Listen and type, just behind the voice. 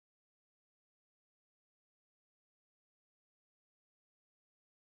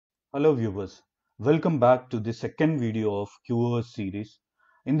Hello viewers, welcome back to the second video of QoS series.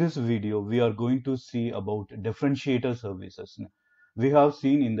 In this video, we are going to see about differentiator services. We have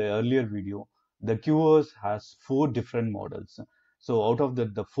seen in the earlier video, the QoS has four different models. So out of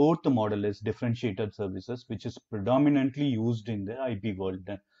the fourth model is differentiator services, which is predominantly used in the IP world.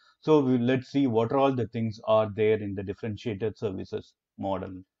 So let's see what all the things are there in the differentiator services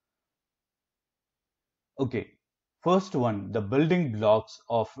model. Okay, first one, the building blocks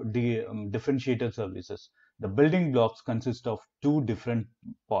of the differentiator services. The building blocks consist of two different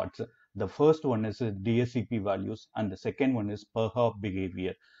parts. The first one is DSCP values and the second one is per hop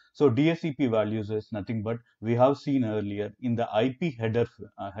behavior. So DSCP values is nothing but we have seen earlier in the IP header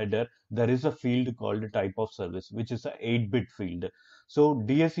there is a field called type of service which is a 8-bit field. So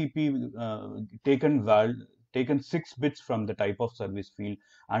DSCP taken 6 bits from the type of service field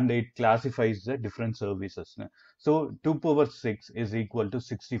and it classifies the different services. So 2 power 6 is equal to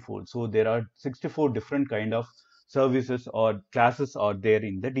 64. So there are 64 different kind of services or classes are there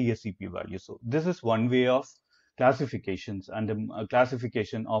in the DSCP value. So this is one way of classifications and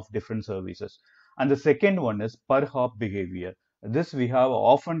classification of different services. And the second one is per hop behavior. This we have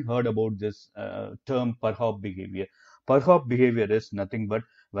often heard about this term per hop behavior. Per hop behavior is nothing but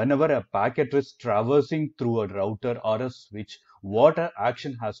whenever a packet is traversing through a router or a switch, what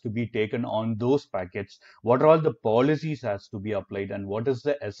action has to be taken on those packets, what are all the policies has to be applied, and what is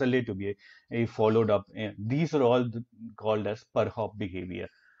the SLA to be followed up. These are all called as per hop behavior.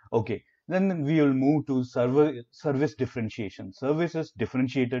 Okay, then we will move to service differentiation. Services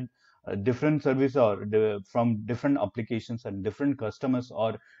differentiated. Different service or from different applications and different customers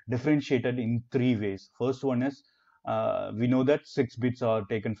are differentiated in three ways. First one is we know that 6 bits are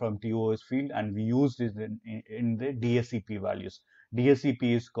taken from TOS field and we use this in the DSCP values. DSCP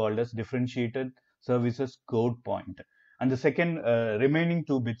is called as differentiated services code point. And the second remaining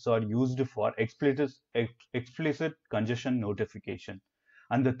 2 bits are used for explicit congestion notification.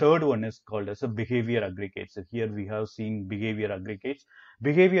 And the third one is called as a behavior aggregates. So here we have seen behavior aggregates.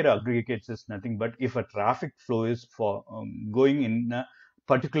 Behavior aggregates is nothing but if a traffic flow is for going in a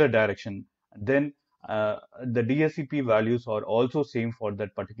particular direction, then the DSCP values are also same for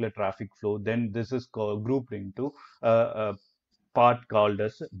that particular traffic flow, then this is grouped into a part called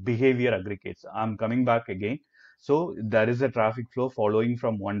as behavior aggregates. I'm coming back again. So there is a traffic flow following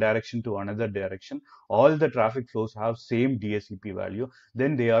from one direction to another direction. All the traffic flows have same DSCP value.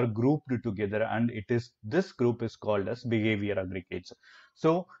 Then they are grouped together, and it is this group is called as behavior aggregates.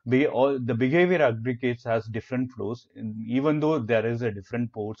 So the behavior aggregates has different flows, even though there is a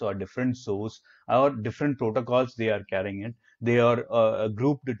different ports or different source or different protocols they are carrying it. They are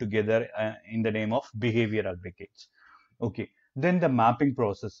grouped together in the name of behavior aggregates. Okay, then the mapping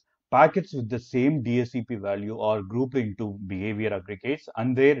process. Packets with the same DSCP value are grouped into behavior aggregates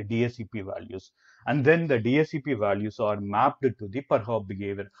and their DSCP values. And then the DSCP values are mapped to the per hop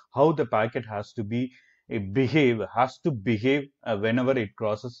behavior, how the packet has to be has to behave whenever it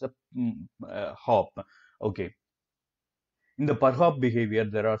crosses a hop. Okay, in the per hop behavior,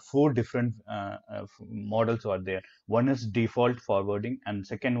 there are four different models are there. One is default forwarding, and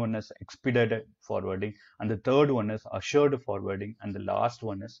second one is expedited forwarding, and the third one is assured forwarding, and the last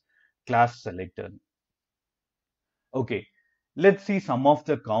one is class selector. Okay, let's see some of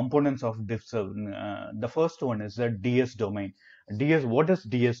the components of diffserv. The first one is the DS domain. What is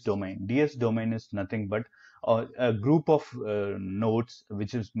DS domain? DS domain is nothing but a group of nodes,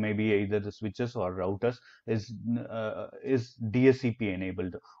 which is maybe either the switches or routers, is DSCP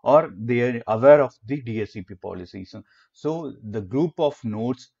enabled, or they are aware of the DSCP policies. So the group of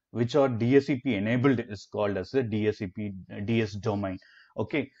nodes which are DSCP enabled is called as the DSCP DS domain.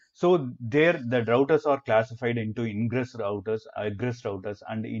 Okay, so there the routers are classified into ingress routers, egress routers,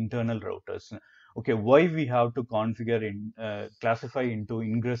 and internal routers. Okay, why we have to configure in classify into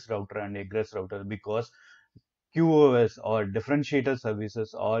ingress router and egress router? Because QoS or differentiator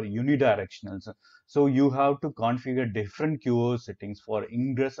services are unidirectional. So you have to configure different QoS settings for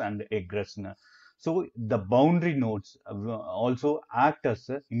ingress and egress. So the boundary nodes also act as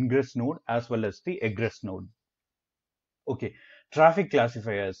an ingress node as well as the egress node. Okay, traffic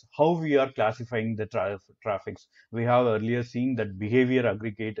classifiers, how we are classifying the traffics. We have earlier seen that behavior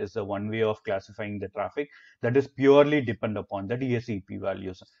aggregate is the one way of classifying the traffic that is purely depend upon the DSCP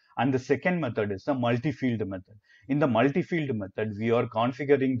values. And the second method is the multi-field method. In the multi-field method, we are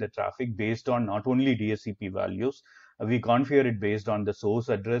configuring the traffic based on not only DSCP values, we configure it based on the source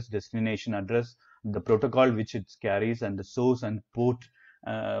address, destination address, the protocol which it carries, and the source and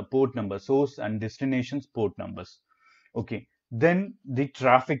port number, source and destinations port numbers. Okay, Then the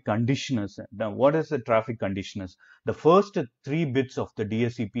traffic conditioners. Now, what is the traffic conditioners? The first three bits of the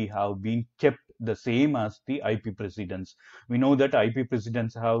DSCP have been kept the same as the IP precedence. We know that IP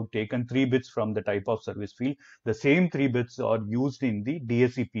precedence have taken 3 bits from the type of service field. The same 3 bits are used in the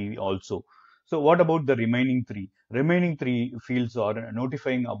DSCP also. So what about the remaining three? Remaining three fields are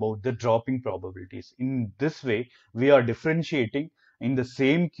notifying about the dropping probabilities. In this way, we are differentiating in the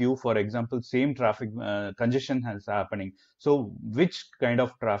same queue. For example, same traffic congestion is happening. So which kind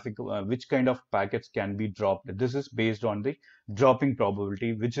of traffic, which kind of packets can be dropped? This is based on the dropping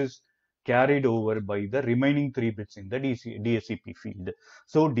probability, which is carried over by the remaining 3 bits in the DSCP field.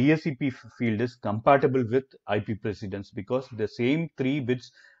 So DSCP field is compatible with IP precedence because the same 3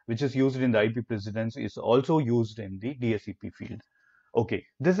 bits which is used in the IP precedence is also used in the DSCP field. Okay,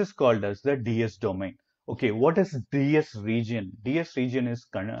 this is called as the DS domain. Okay, what is DS region? DS region is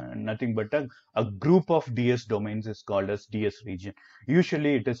nothing but a group of DS domains is called as DS region.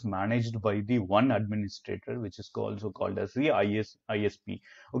 Usually it is managed by the one administrator, which is also called as the ISP.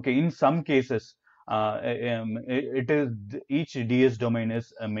 Okay, in some cases, it is each DS domain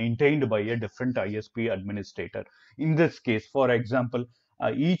is maintained by a different ISP administrator. In this case, for example,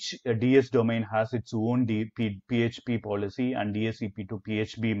 each DS domain has its own PHP policy and DSCP to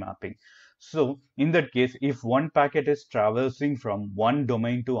PHP mapping. So in that case, if one packet is traversing from one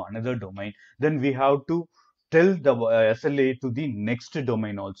domain to another domain, then we have to tell the SLA to the next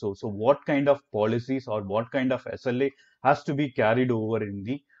domain also. So what kind of policies or what kind of SLA has to be carried over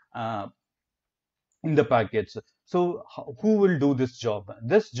uh, in the packets. So who will do this job?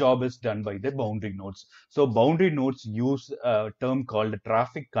 This job is done by the boundary nodes. So boundary nodes use a term called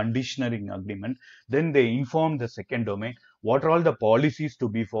traffic conditioning agreement. Then they inform the second domain what are all the policies to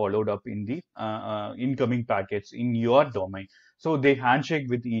be followed up in the incoming packets in your domain. So they handshake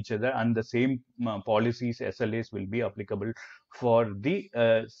with each other, and the same policies, SLAs will be applicable for the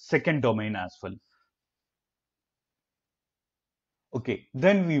second domain as well. Okay,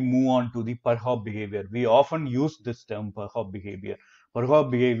 then we move on to the per hop behavior. We often use this term per hop behavior. Per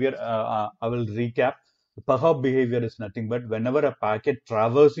hop behavior, I will recap. Per hop behavior is nothing but whenever a packet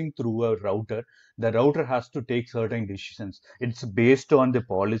traversing through a router, the router has to take certain decisions. It's based on the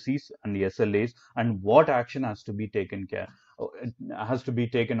policies and the SLAs and what action has to be taken care, it has to be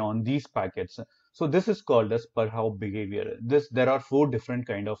taken on these packets. So this is called as per hop behavior. There are 4 different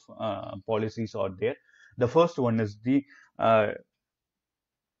kind of policies out there. The first one is the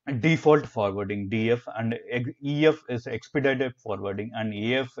default forwarding DF, and EF is expedited forwarding, and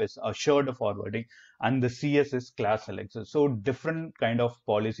AF is assured forwarding, and the CS is class selection. So different kind of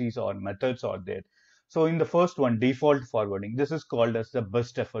policies or methods are there. So in the first one, default forwarding, this is called as the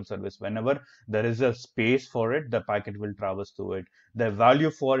best effort service. Whenever there is a space for it, the packet will traverse through it. The value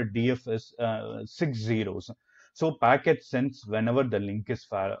for DF is 6 zeros. So packet sends whenever the link is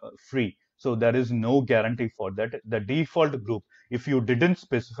free. So there is no guarantee for that. The default group, if you didn't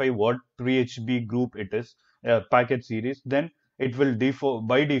specify what PHP group it is, packet series, then it will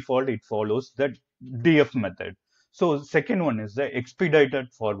by default it follows the DF method. So second one is the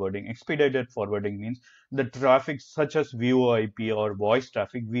expedited forwarding. Expedited forwarding means the traffic such as VoIP or voice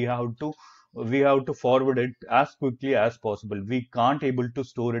traffic, we have to forward it as quickly as possible. We can't able to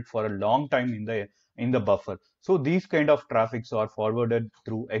store it for a long time in the buffer. So these kind of traffics are forwarded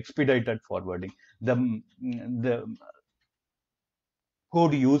through expedited forwarding. The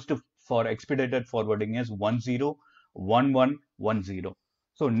code used for expedited forwarding is 101110.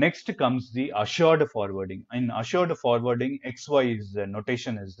 So next comes the assured forwarding. In assured forwarding, XY is the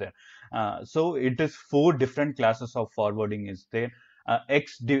notation is there. So it is 4 different classes of forwarding is there.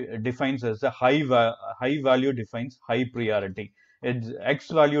 X defines as the high value defines high priority.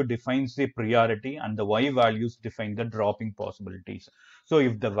 X value defines the priority, and the Y values define the dropping possibilities. So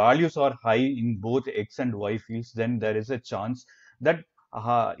if the values are high in both X and Y fields, then there is a chance that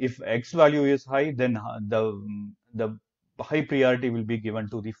if X value is high, then the high priority will be given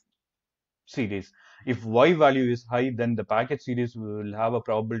to the series. If Y value is high, then the packet series will have a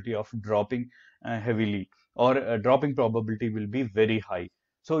probability of dropping heavily, or dropping probability will be very high.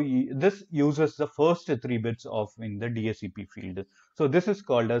 So this uses the first 3 bits of in the DSCP field. So this is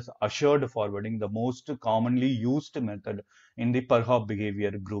called as assured forwarding, the most commonly used method in the per hop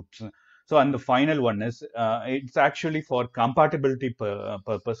behavior groups. So and the final one is it's actually for compatibility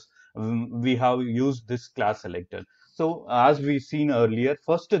purpose. We have used this class selector. So as we seen earlier,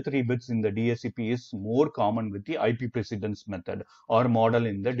 first 3 bits in the DSCP is more common with the IP precedence method or model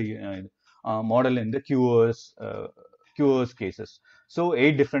in the QoS cases. So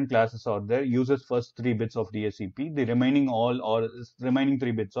 8 different classes are there. Uses first 3 bits of DSCP. The remaining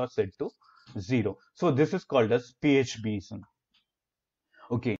 3 bits are set to 0. So this is called as PHBs.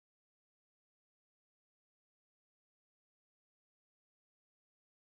 Okay.